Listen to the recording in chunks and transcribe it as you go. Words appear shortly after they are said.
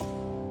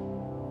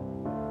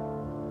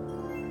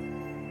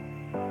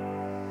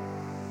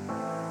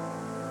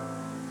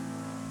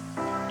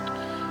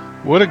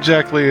What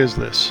exactly is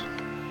this?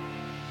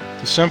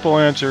 The simple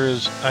answer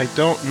is I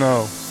don't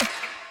know.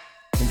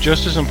 And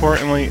just as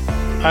importantly,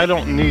 I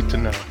don't need to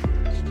know.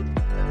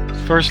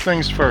 First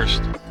things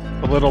first,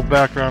 a little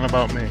background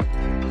about me.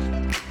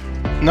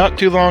 Not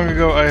too long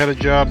ago, I had a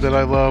job that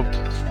I loved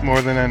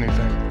more than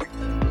anything.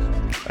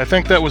 I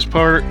think that was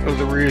part of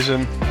the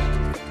reason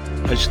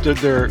I stood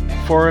there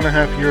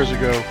 4.5 years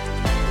ago,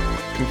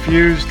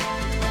 confused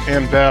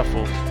and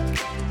baffled,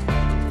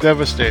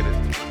 devastated.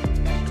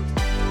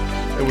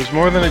 It was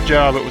more than a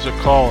job, it was a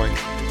calling,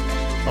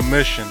 a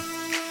mission.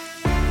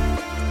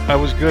 I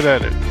was good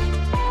at it.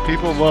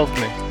 People loved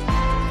me.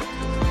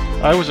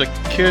 I was a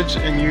kids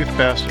and youth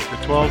pastor for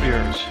 12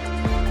 years.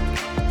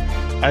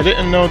 I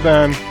didn't know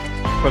then,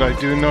 but I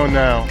do know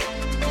now.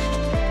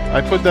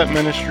 I put that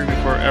ministry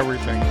before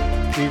everything,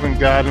 even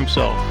God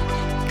Himself,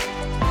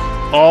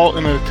 all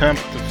in an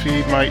attempt to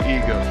feed my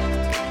ego.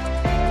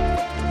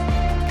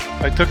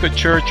 I took a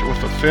church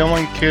with a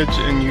failing kids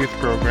and youth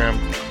program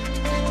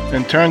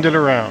and turned it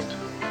around.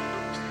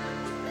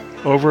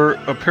 Over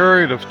a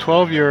period of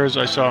 12 years,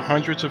 I saw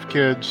hundreds of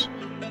kids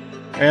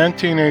and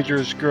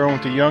teenagers grow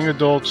into young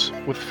adults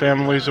with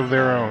families of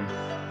their own.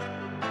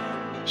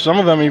 Some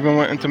of them even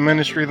went into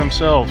ministry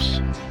themselves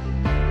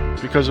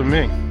because of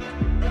me.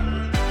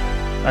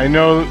 I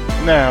know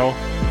now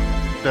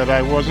that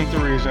I wasn't the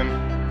reason,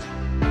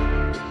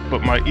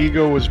 but my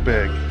ego was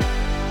big.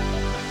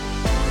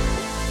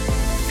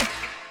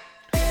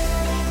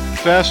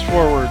 Fast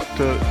forward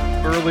to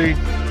early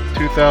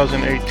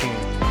 2018.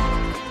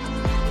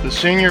 The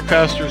senior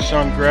pastor's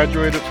son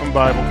graduated from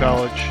Bible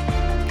college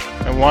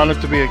and wanted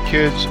to be a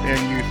kids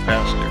and youth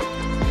pastor.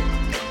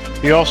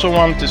 He also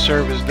wanted to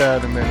serve his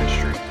dad in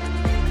ministry.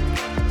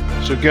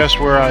 So guess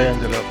where I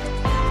ended up?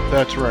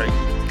 That's right,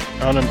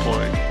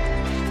 unemployed.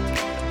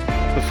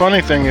 The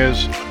funny thing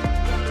is,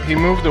 he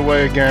moved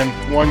away again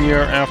 1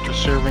 year after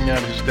serving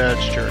at his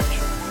dad's church.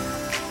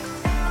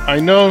 I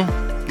know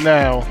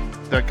now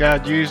that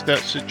God used that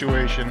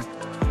situation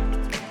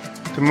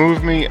to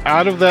move me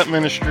out of that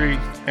ministry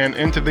and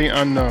into the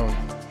unknown.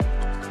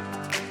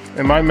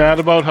 Am I mad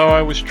about how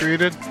I was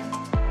treated?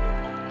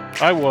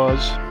 I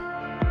was.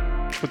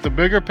 But the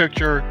bigger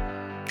picture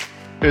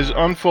is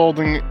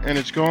unfolding and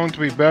it's going to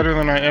be better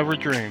than I ever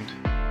dreamed.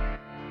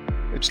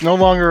 It's no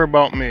longer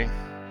about me.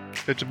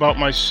 It's about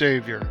my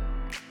Savior.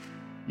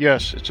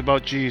 Yes, it's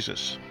about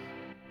Jesus.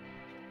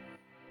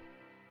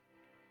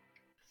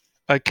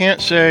 I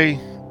can't say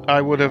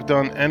I would have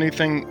done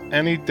anything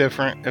any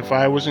different if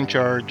I was in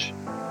charge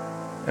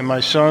and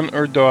my son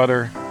or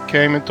daughter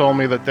came and told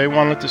me that they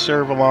wanted to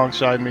serve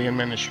alongside me in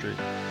ministry.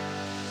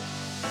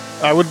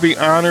 I would be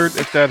honored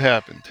if that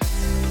happened.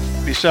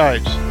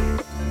 Besides,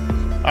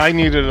 I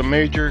needed a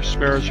major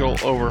spiritual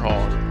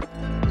overhauling.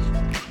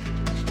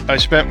 I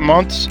spent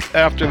months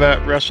after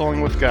that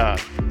wrestling with God.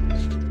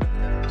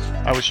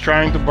 I was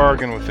trying to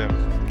bargain with Him.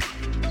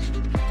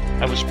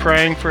 I was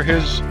praying for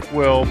His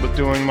will but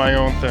doing my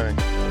own thing.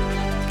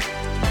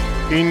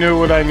 He knew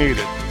what I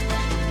needed.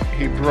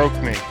 He broke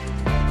me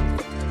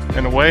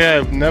in a way I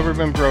have never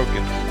been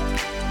broken.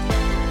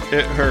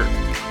 It hurt.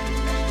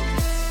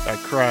 I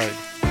cried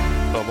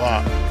a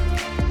lot.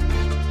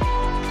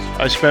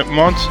 I spent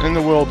months in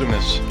the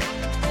wilderness,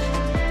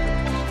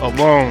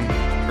 alone,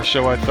 or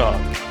so I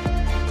thought.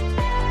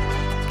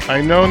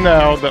 I know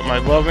now that my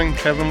loving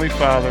Heavenly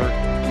Father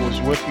was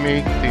with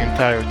me the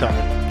entire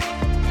time.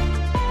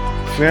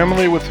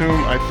 Family with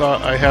whom I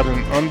thought I had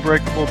an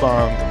unbreakable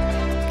bond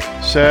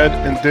said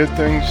and did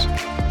things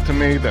to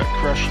me that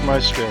crushed my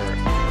spirit.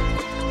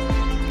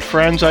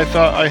 Friends I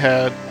thought I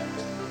had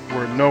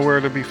were nowhere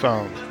to be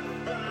found.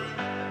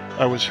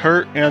 I was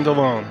hurt and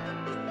alone.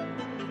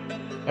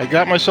 I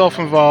got myself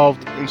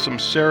involved in some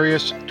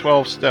serious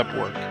 12-step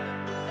work.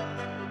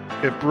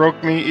 It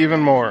broke me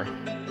even more.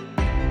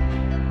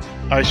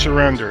 I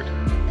surrendered.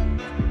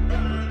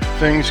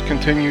 Things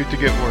continued to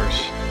get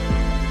worse.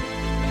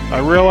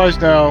 I realize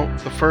now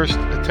the first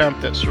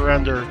attempt at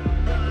surrender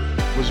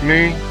was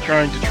me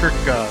trying to trick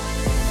God.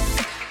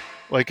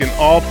 Like an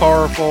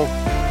all-powerful,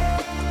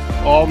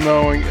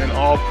 all-knowing, and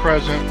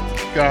all-present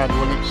God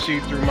wouldn't see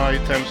through my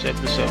attempts at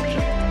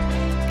deception.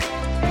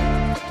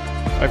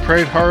 I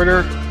prayed harder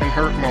and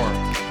hurt more.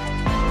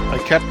 I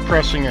kept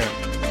pressing in,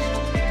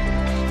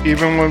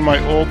 even when my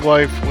old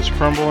life was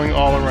crumbling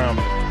all around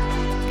me.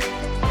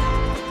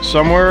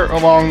 Somewhere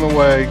along the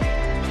way,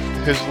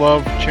 His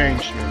love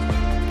changed me.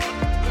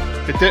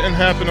 It didn't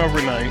happen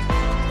overnight.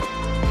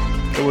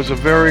 It was a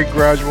very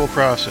gradual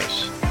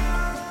process.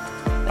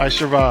 I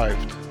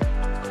survived.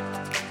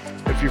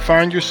 If you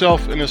find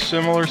yourself in a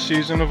similar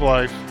season of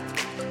life,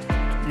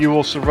 you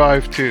will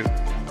survive too.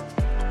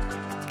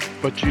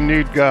 But you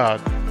need God.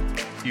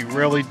 You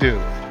really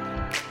do.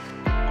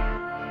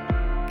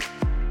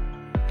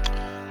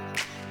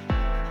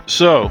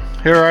 So,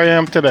 here I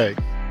am today,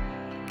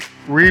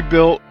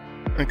 rebuilt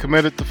and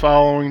committed to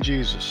following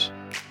Jesus.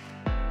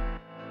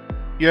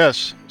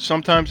 Yes,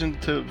 sometimes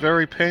into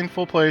very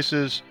painful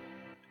places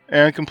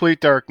and complete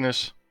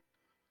darkness,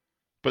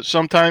 but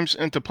sometimes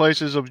into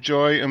places of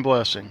joy and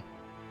blessing.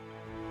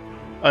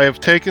 I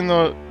have taken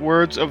the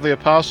words of the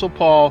Apostle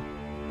Paul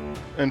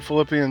in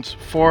Philippians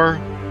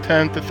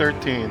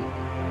 4:10-13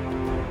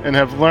 and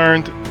have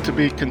learned to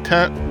be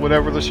content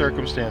whatever the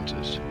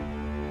circumstances.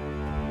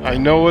 I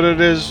know what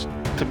it is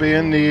to be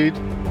in need,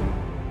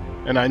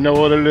 and I know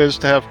what it is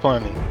to have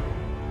plenty.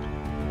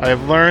 I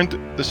have learned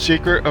the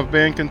secret of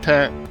being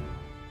content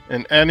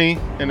in any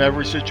and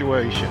every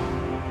situation,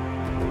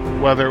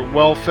 whether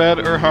well-fed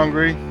or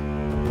hungry,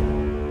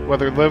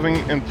 whether living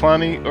in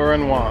plenty or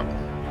in want.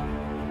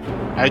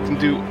 I can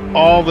do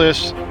all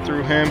this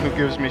through Him who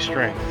gives me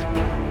strength.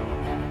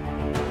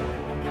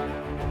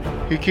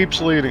 He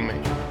keeps leading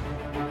me.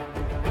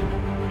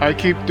 I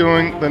keep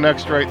doing the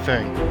next right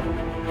thing.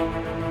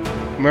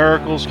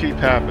 Miracles keep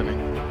happening.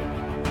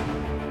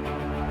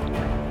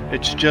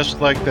 It's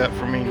just like that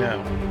for me now.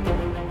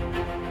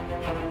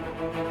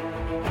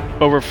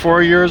 Over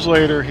 4 years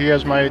later, He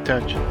has my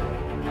attention.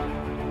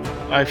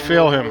 I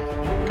feel Him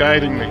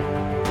guiding me,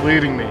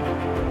 leading me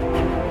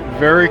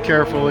very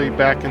carefully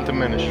back into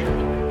ministry.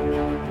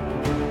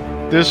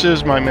 This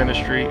is my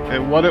ministry,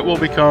 and what it will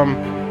become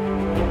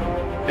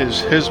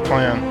is His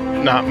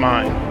plan, not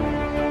mine.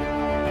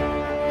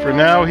 For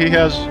now, He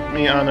has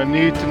me on a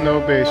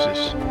need-to-know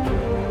basis.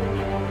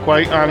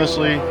 Quite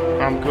honestly,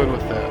 I'm good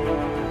with that.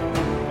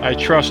 I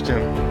trust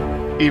Him,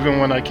 even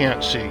when I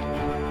can't see.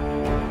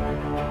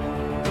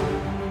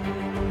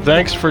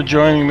 Thanks for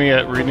joining me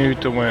at Renewed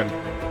to Win.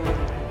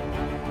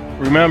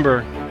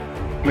 Remember,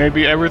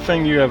 maybe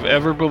everything you have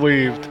ever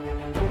believed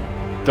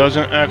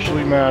doesn't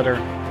actually matter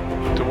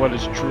to what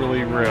is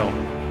truly real.